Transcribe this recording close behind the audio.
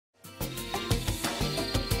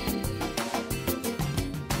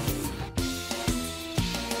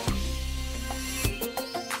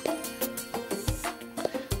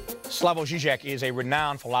Slavoj Žižek is a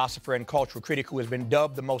renowned philosopher and cultural critic who has been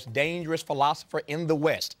dubbed the most dangerous philosopher in the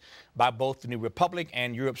West by both the New Republic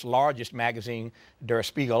and Europe's largest magazine, Der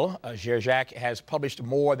Spiegel. Žižek has published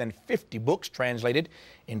more than 50 books translated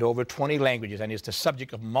into over 20 languages and is the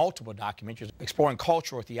subject of multiple documentaries exploring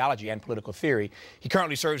cultural theology and political theory. He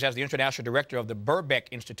currently serves as the international director of the Birkbeck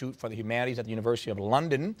Institute for the Humanities at the University of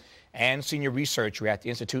London and senior researcher at the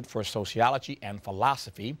Institute for Sociology and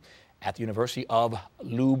Philosophy at the University of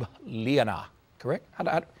Ljubljana. Correct?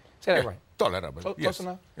 Say that right? Tolerable. Close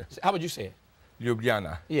enough? Yes. How would you say it?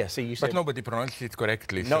 Ljubljana. Yeah, see, you said. But nobody pronounces it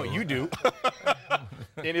correctly. No, so. you do.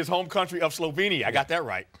 In his home country of Slovenia. I got that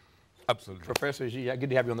right. Absolutely. Professor Žižek, good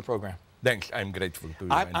to have you on the program. Thanks. I'm grateful to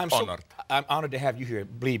you. I'm honored. I'm honored to have you here,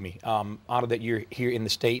 believe me. Honored that you're here in the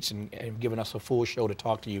States and giving us a full show to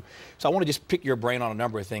talk to you. So I want to just pick your brain on a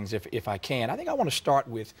number of things if I can. I think I want to start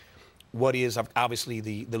with what is obviously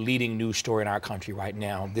the leading news story in our country right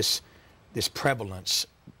now, this prevalence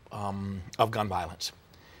of gun violence.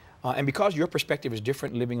 And because your perspective is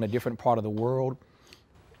different, living in a different part of the world,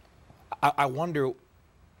 I wonder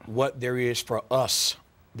what there is for us,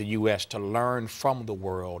 the U.S., to learn from the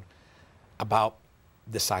world about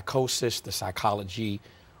the psychosis, the psychology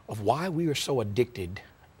of why we are so addicted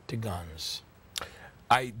to guns.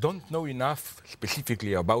 I don't know enough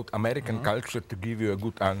specifically about American culture to give you a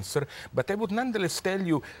good answer, but I would nonetheless tell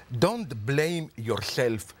you, don't blame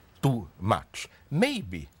yourself too much.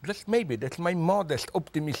 Maybe, just maybe, that's my modest,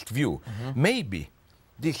 optimist view, maybe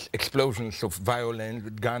these explosions of violence,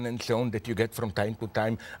 gun and so on that you get from time to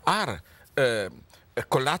time are a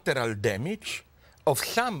collateral damage of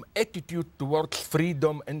some attitude towards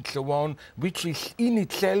freedom and so on, which is in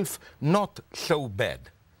itself not so bad.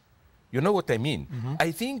 You know what I mean?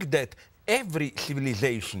 I think that every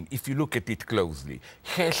civilization, if you look at it closely,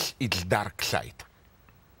 has its dark side.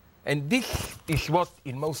 And this is what,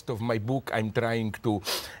 in most of my book, I'm trying to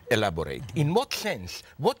elaborate. In what sense?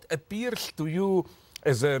 What appears to you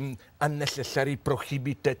as an unnecessary,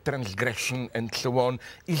 prohibited transgression and so on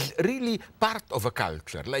is really part of a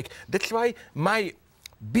culture. Like, that's why my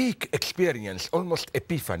big experience, almost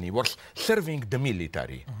epiphany, was serving the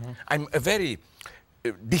military. I'm a very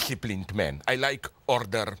disciplined man. I like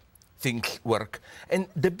order, things work. And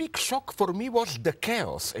the big shock for me was the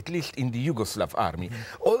chaos, at least in the Yugoslav army.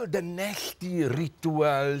 All the nasty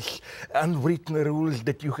rituals, unwritten rules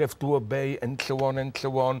that you have to obey, and so on and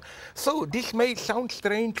so on. So this may sound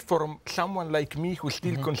strange for someone like me who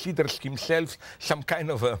still considers himself some kind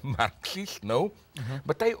of a Marxist, no?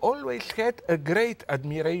 But I always had a great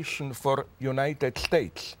admiration for United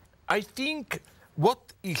States. I think what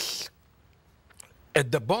is at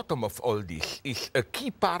the bottom of all this is a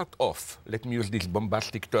key part of, let me use this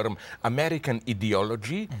bombastic term, American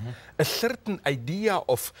ideology, a certain idea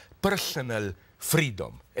of personal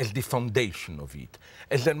freedom as the foundation of it.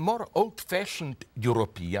 As a more old-fashioned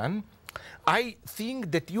European, I think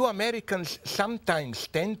that you Americans sometimes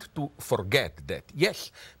tend to forget that,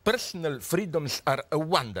 yes, personal freedoms are a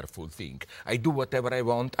wonderful thing. I do whatever I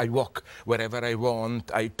want, I walk wherever I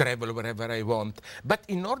want, I travel wherever I want. But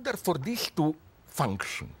in order for this to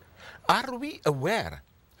function, are we aware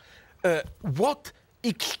what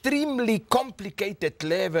extremely complicated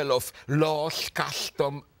level of laws,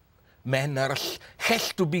 custom, manners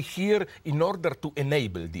has to be here in order to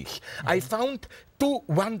enable this? I found two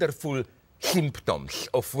wonderful symptoms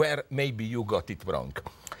of where maybe you got it wrong.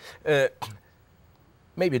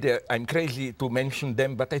 Maybe I'm crazy to mention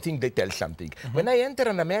them, but I think they tell something. When I enter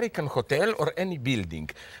an American hotel or any building,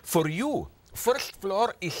 for you, first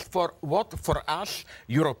floor is for what for us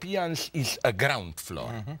Europeans is a ground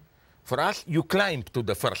floor. For us, you climb to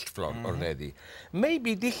the first floor already.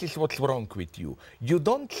 Maybe this is what's wrong with you. You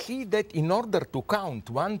don't see that in order to count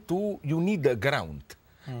 1, 2, you need a ground.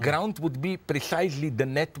 Ground would be precisely the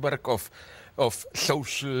network of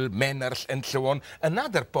social manners and so on.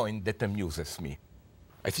 Another point that amuses me.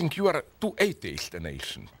 I think you are too atheist a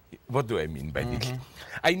nation. What do I mean by this?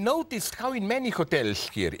 I noticed how in many hotels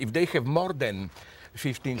here, if they have more than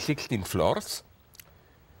 15, 16 floors,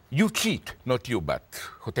 you cheat, not you, but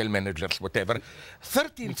hotel managers, whatever.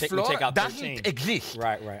 13th floor doesn't exist.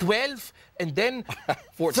 Right. 12, and then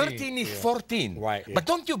 14, 13 is 14. Right, But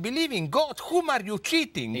don't you believe in God? Whom are you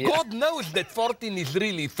cheating? God knows that 14 is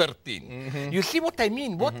really 13. You see what I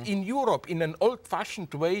mean? What in Europe, in an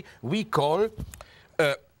old-fashioned way, we call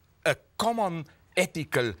a common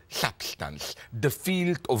ethical substance, the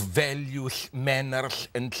field of values, manners,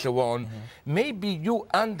 and so on. Maybe you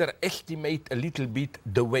underestimate a little bit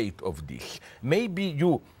the weight of this. Maybe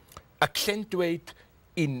you accentuate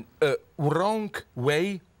in a wrong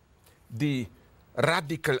way the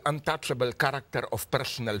radical, untouchable character of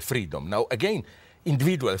personal freedom. Now, again,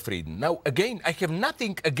 individual freedom. Now, again, I have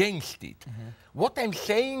nothing against it. What I'm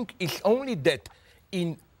saying is only that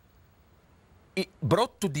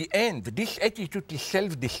brought to the end, this attitude is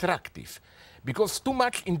self-destructive. Because too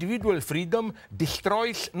much individual freedom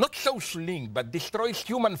destroys, not social link, but destroys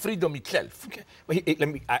human freedom itself. Okay. Well,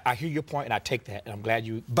 I hear your point, and I take that, and I'm glad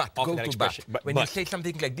you offered that expression. But when you say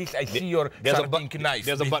something like this, I see your sharpening knife.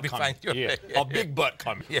 There's a but coming. Yeah. A big but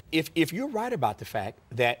coming. Yeah. If you're right about the fact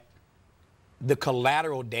that the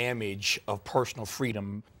collateral damage of personal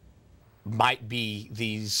freedom might be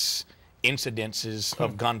these incidences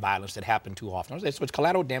of gun violence that happen too often. So it's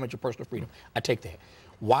collateral damage of personal freedom. I take that.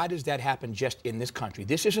 Why does that happen just in this country?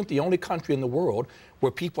 This isn't the only country in the world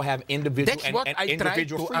where people have individual That's what I tried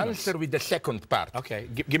to answer with the second part. Okay,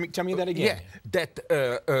 tell me that again. Yeah, that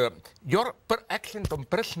your accent on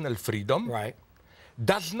personal freedom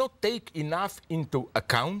does not take enough into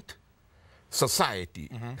account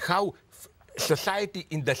society. How society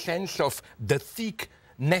in the sense of the thick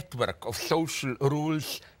network of social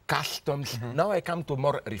rules, customs. Now I come to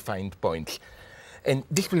more refined points. And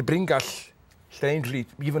this will bring us strangely,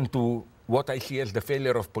 even to what I see as the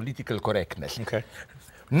failure of political correctness. Okay.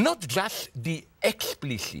 Not just the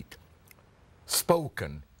explicit,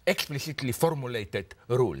 spoken, explicitly formulated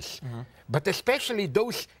rules, but especially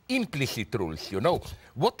those implicit rules, you know.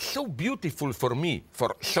 What's so beautiful for me,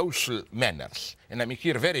 for social manners, and I'm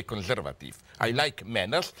here very conservative, I like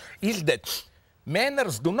manners, is that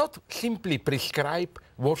manners do not simply prescribe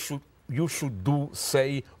what you should do,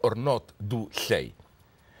 say, or not do, say.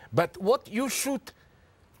 But what you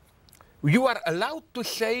are allowed to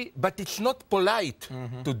say, but it's not polite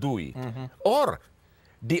to do it. Or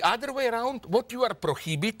the other way around, what you are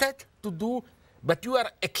prohibited to do, but you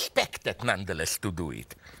are expected nonetheless to do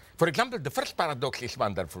it. For example, the first paradox is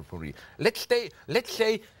wonderful for me. Let's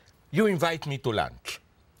say you invite me to lunch.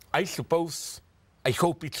 I suppose, I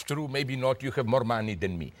hope it's true, maybe not, you have more money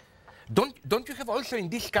than me. Don't you have also in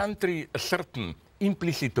this country a certain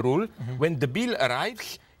implicit rule? When the bill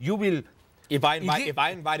arrives, you will... If I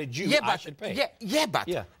invited you, I should pay.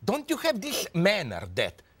 But don't you have this manner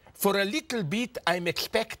that for a little bit I'm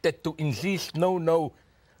expected to insist, no,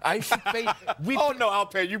 I should pay. Oh, no, I'll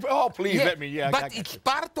pay you. Oh, please let me. Yeah, but it's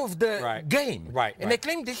part of the game. And I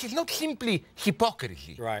claim this is not simply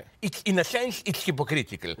hypocrisy. It's, in a sense, it's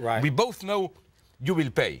hypocritical. We both know you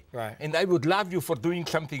will pay. And I would love you for doing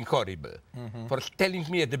something horrible. For telling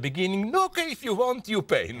me at the beginning, no, okay, if you want, you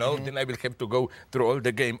pay. No, then I will have to go through all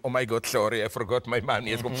the game. Oh my God, sorry, I forgot my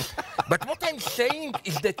money. But what I'm saying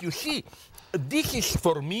is that, you see, this is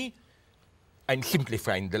for me, I'm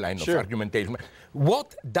simplifying the line of argumentation.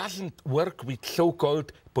 What doesn't work with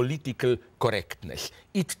so-called political correctness?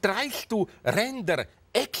 It tries to render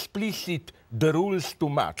explicit the rules too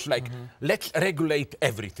much, like let's regulate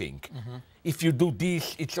everything. If you do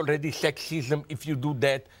this, it's already sexism, if you do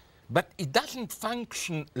that. But it doesn't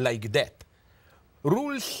function like that.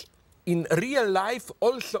 Rules in real life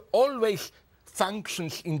also always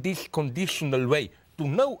functions in this conditional way. To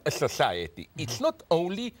know a society, it's not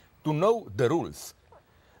only to know the rules,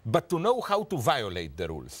 but to know how to violate the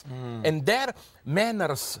rules. And there,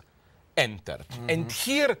 manners entered. And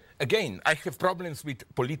here, again, I have problems with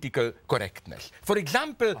political correctness. For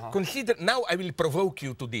example, consider, now I will provoke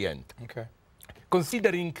you to the end.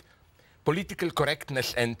 Considering political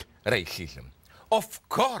correctness and racism. Of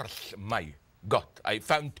course, my God, I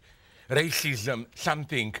found racism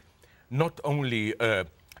something not only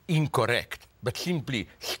incorrect, but simply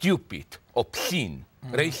stupid, obscene.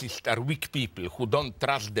 Racists are weak people who don't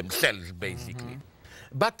trust themselves, basically.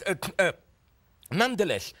 But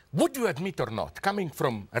nonetheless, would you admit or not, coming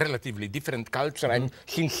from a relatively different culture, I'm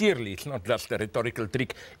sincerely, it's not just a rhetorical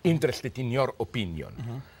trick, interested in your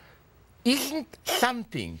opinion. Isn't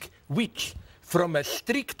something which, from a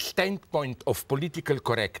strict standpoint of political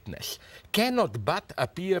correctness, cannot but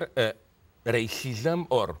appear racism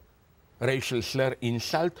or racial slur,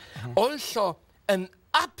 insult, also an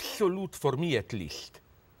absolute, for me at least,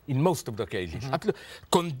 in most of the cases,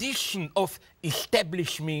 condition of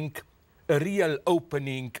establishing a real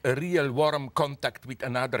opening, a real warm contact with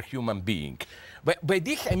another human being. By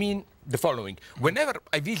this I mean the following. Whenever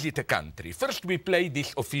I visit a country, first we play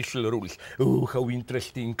these official rules. Oh, how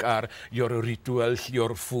interesting are your rituals,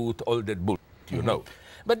 your food, all that bullshit, you know.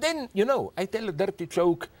 But then, you know, I tell a dirty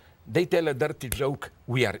joke, they tell a dirty joke,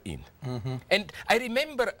 we are in. And I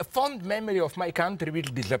remember a fond memory of my country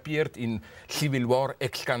which disappeared in civil war,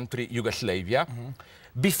 ex-country Yugoslavia.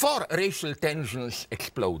 Before racial tensions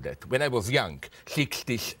exploded, when I was young,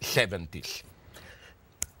 60s, 70s.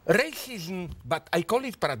 Racism, but I call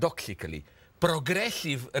it paradoxically,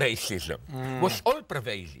 progressive racism was all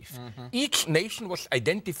pervasive. Each nation was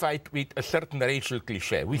identified with a certain racial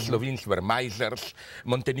cliché. We Slovenes were misers,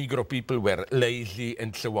 Montenegro people were lazy,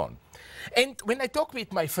 and so on. And when I talk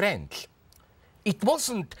with my friends, it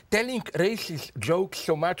wasn't telling racist jokes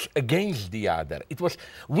so much against the other. It was,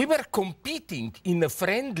 we were competing in a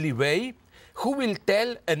friendly way who will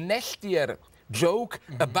tell a nastier joke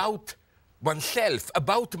about oneself,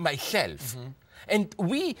 about myself. And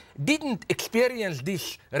we didn't experience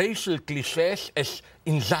these racial cliches as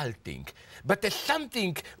insulting, but as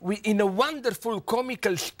something in a wonderful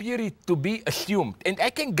comical spirit to be assumed. And I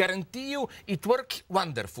can guarantee you it works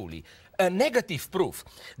wonderfully. A negative proof.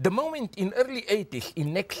 The moment in early 80s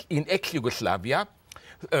in ex-Yugoslavia,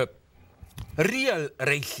 real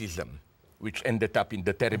racism, which ended up in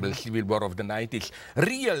the terrible civil war of the 90s,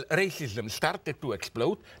 real racism started to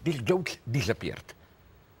explode, these jokes disappeared.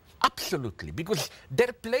 Absolutely, because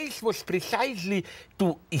their place was precisely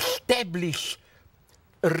to establish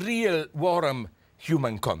real warm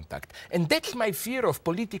human contact. And that's my fear of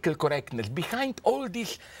political correctness. Behind all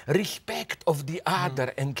this respect of the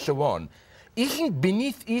other and so on, isn't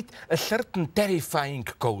beneath it a certain terrifying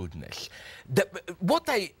coldness? What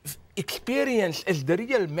I experience as the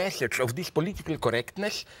real message of this political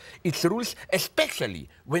correctness, its rules, especially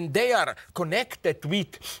when they are connected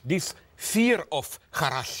with this fear of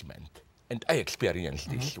harassment. And I experience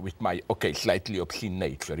this with my, slightly obscene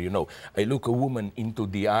nature, you know. I look a woman into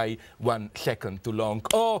the eye 1 second too long,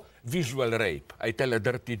 oh, visual rape. I tell a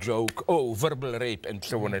dirty joke, oh, verbal rape, and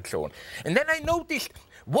so on and so on. And then I noticed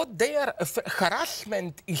what their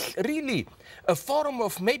harassment is really a form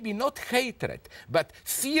of maybe not hatred, but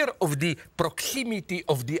fear of the proximity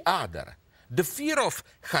of the other. The fear of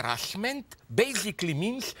harassment basically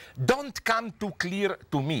means don't come too clear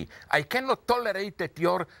to me. I cannot tolerate that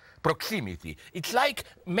your proximity. It's like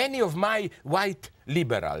many of my white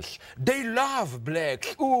liberals. They love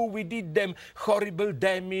blacks. Oh, we did them horrible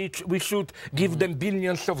damage. We should give them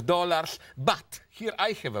billions of dollars. But, here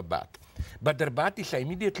I have a but. But their but is I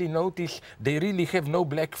immediately notice they really have no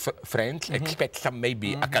black friends, except some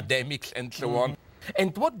maybe academics and so on.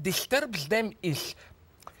 And what disturbs them is,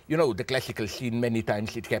 you know, the classical scene, many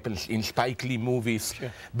times it happens in Spike Lee movies.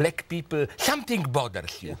 Sure. Black people, something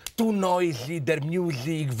bothers you. Too noisy, their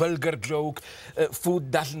music, vulgar joke,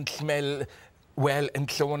 food doesn't smell well, and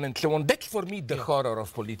so on and so on. That's for me the horror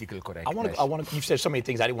of political correctness. You've said so many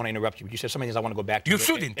things, I didn't want to interrupt you, but you said so many things I want to go back to. You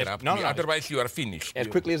should interrupt me, otherwise you are finished. As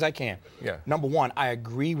quickly as I can. Yeah. Number one, I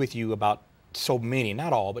agree with you about so many,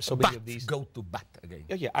 not all, but so many of these. Go to but again.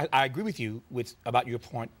 Yeah, I agree with you about your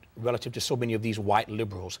point relative to so many of these white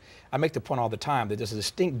liberals. I make the point all the time that there's a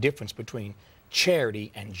distinct difference between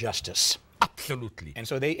charity and justice. Absolutely. And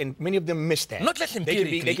so many of them miss that. Not just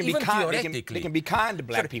empirically, they can be even kind, theoretically. They can be kind to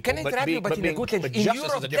black people. Can I interrupt you, but in a good sense? In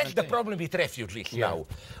Europe, that's the problem with refugees now.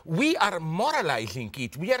 We are moralizing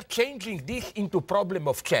it. We are changing this into problem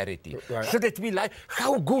of charity. Right. So that we like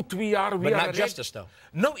how good we are. But not justice, though.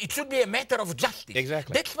 No, it should be a matter of justice.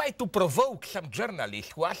 Exactly. That's why to provoke some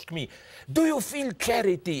journalists who ask me, do you feel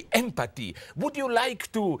charity, empathy? Would you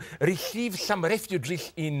like to receive some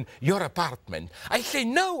refugees in your apartment? I say,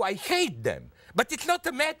 no, I hate them. But it's not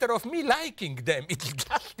a matter of me liking them. It's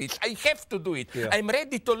justice. I have to do it. Yeah. I'm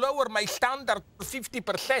ready to lower my standard to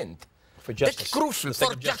 50%. For justice. That's crucial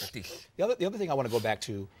for justice. The other thing I want to go back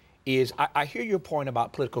to is I hear your point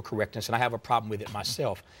about political correctness, and I have a problem with it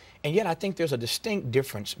myself. And yet I think there's a distinct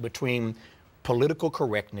difference between political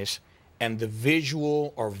correctness and the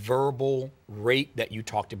visual or verbal rape that you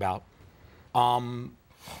talked about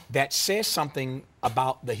that says something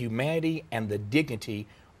about the humanity and the dignity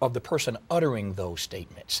of the person uttering those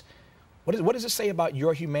statements. What does it say about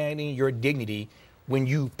your humanity, your dignity, when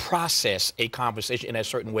you process a conversation in a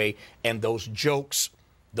certain way and those jokes,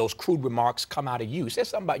 those crude remarks come out of you? It says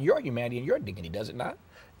something about your humanity and your dignity, does it not?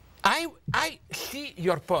 I see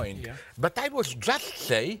your point, but I was just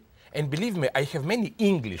say, and believe me, I have many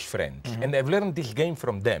English friends, and I've learned this game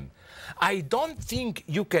from them. I don't think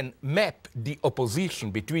you can map the opposition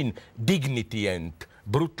between dignity and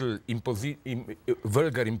brutal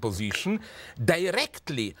vulgar imposition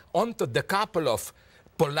directly onto the couple of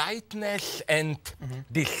politeness and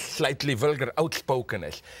this slightly vulgar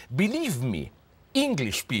outspokenness. Believe me,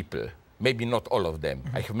 English people, maybe not all of them,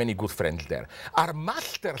 I have many good friends there, are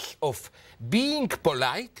masters of being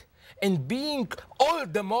polite and being all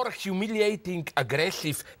the more humiliating,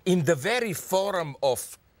 aggressive in the very form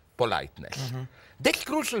of politeness. That's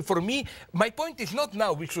crucial for me. My point is not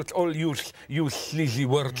now we should all use sleazy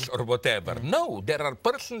words or whatever. No, there are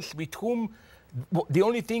persons with whom The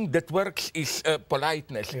only thing that works is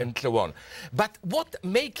politeness and so on. But what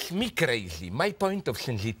makes me crazy, my point of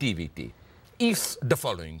sensitivity, is the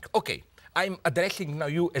following. Okay, I'm addressing now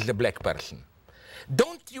you as a black person.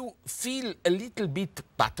 Don't you feel a little bit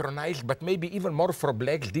patronized, but maybe even more for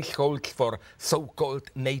blacks, this holds for so-called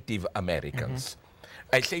Native Americans?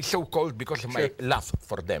 I say so-called because of my love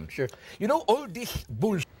for them. You know, all this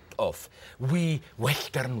bullshit of we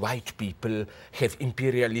Western white people have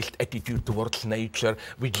imperialist attitude towards nature,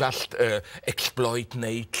 we just exploit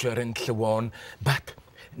nature and so on, but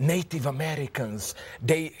Native Americans,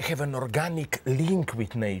 they have an organic link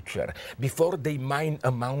with nature. Before they mine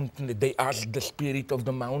a mountain, they ask the spirit of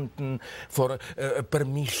the mountain for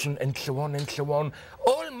permission and so on and so on.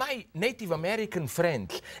 All my Native American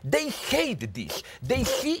friends, they hate this. They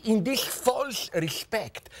see in this false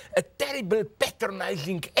respect a terrible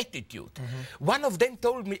patronizing attitude. One of them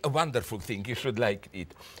told me a wonderful thing, you should like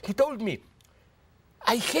it. He told me,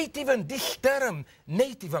 I hate even this term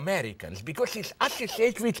Native Americans because it's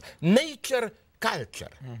associated with nature culture.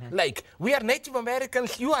 Like, we are Native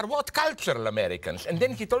Americans, you are what? Cultural Americans. And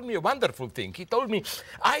then he told me a wonderful thing. He told me,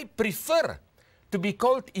 I prefer to be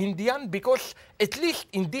called Indian because, at least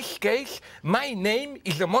in this case, my name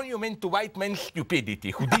is a monument to white man's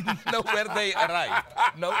stupidity, who didn't know where they arrived.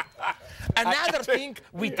 No? Another thing,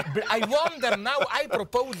 I wonder now, I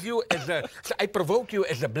provoke you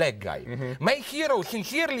as a black guy. My hero,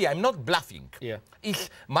 sincerely, I'm not bluffing, is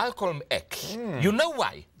Malcolm X. You know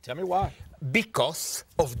why? Tell me why. Because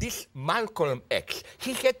of this Malcolm X.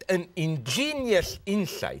 He had an ingenious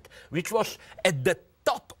insight, which was at the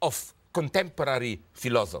top of contemporary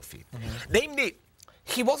philosophy. Namely,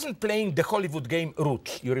 he wasn't playing the Hollywood game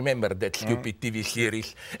Roots. You remember that stupid TV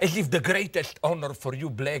series? As if the greatest honor for you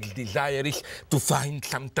blacks desire is to find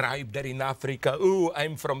some tribe there in Africa. Oh,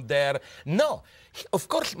 I'm from there. No. Of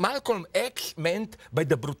course, Malcolm X meant by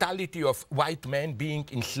the brutality of white men being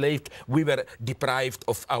enslaved, we were deprived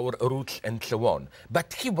of our roots and so on.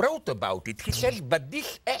 But he wrote about it. He says, but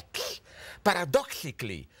this X,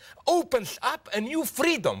 paradoxically, opens up a new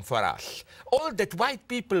freedom for us. All that white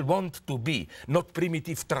people want to be, not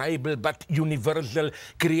primitive tribal, but universal,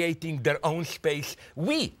 creating their own space.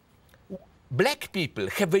 We, black people,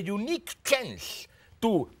 have a unique chance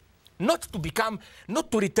to not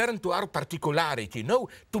to return to our particularity, no,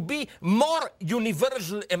 to be more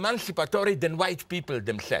universal emancipatory than white people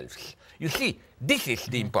themselves. You see, this is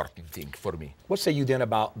the important thing for me. What say you then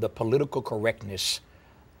about the political correctness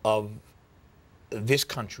of this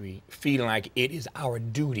country feeling like it is our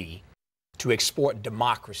duty to export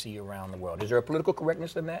democracy around the world? Is there a political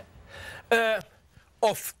correctness in that?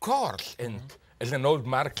 Of course, and as an old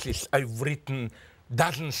Marxist, I've written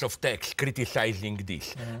dozens of texts criticizing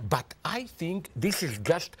this. But I think this is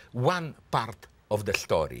just one part of the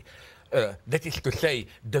story. That is to say,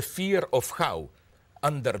 the fear of how,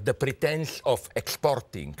 under the pretense of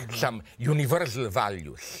exporting some universal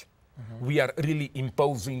values, we are really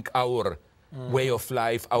imposing our way of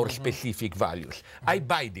life, our specific values. I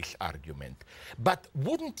buy this argument. But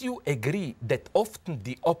wouldn't you agree that often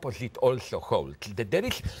the opposite also holds? That there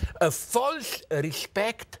is a false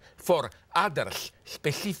respect for others'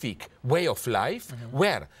 specific way of life,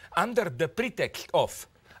 where under the pretext of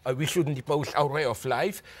we shouldn't impose our way of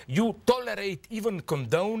life, you tolerate, even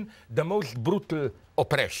condone, the most brutal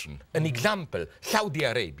oppression. An example, Saudi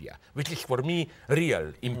Arabia, which is for me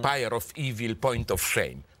real empire of evil, point of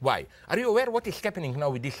shame. Why? Are you aware what is happening now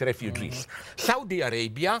with these refugees? Saudi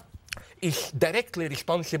Arabia is directly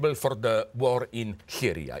responsible for the war in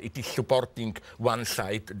Syria. It is supporting one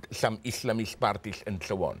side, some Islamist parties and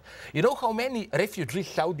so on. You know how many refugees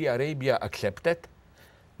Saudi Arabia accepted?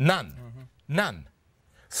 None. None.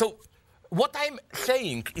 So what I'm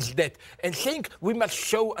saying is that, and saying we must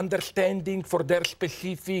show understanding for their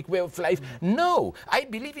specific way of life. No, I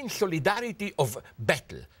believe in solidarity of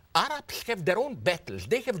battle. Arabs have their own battles.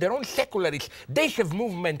 They have their own secularists. They have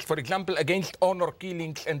movements, for example, against honor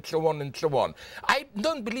killings and so on and so on. I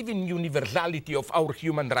don't believe in universality of our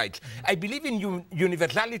human rights. I believe in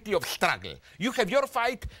universality of struggle. You have your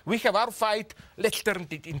fight, we have our fight. Let's turn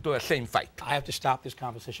it into a same fight. I have to stop this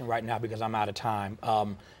conversation right now because I'm out of time.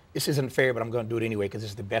 This isn't fair, but I'm going to do it anyway because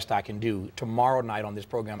this is the best I can do. Tomorrow night on this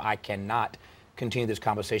program, I cannot continue this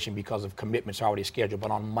conversation because of commitments already scheduled.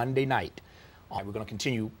 But on Monday night, We're going to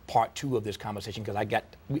continue part 2 of this conversation because I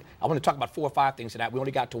want to talk about 4 or 5 things tonight. We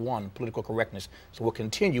only got to 1, political correctness. So we'll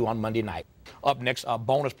continue on Monday night. Up next, a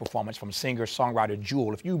bonus performance from singer-songwriter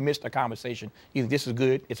Jewel. If you missed a conversation, either this is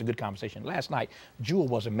good, it's a good conversation. Last night, Jewel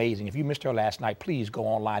was amazing. If you missed her last night, please go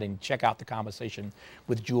online and check out the conversation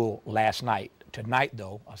with Jewel last night. Tonight,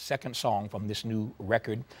 though, a second song from this new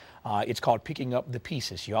record. It's called Picking Up the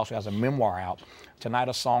Pieces. She also has a memoir out. Tonight,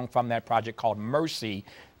 a song from that project called Mercy.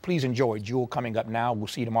 Please enjoy Jewel coming up now. We'll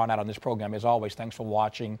see you tomorrow night on this program. As always, thanks for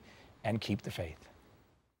watching and keep the faith.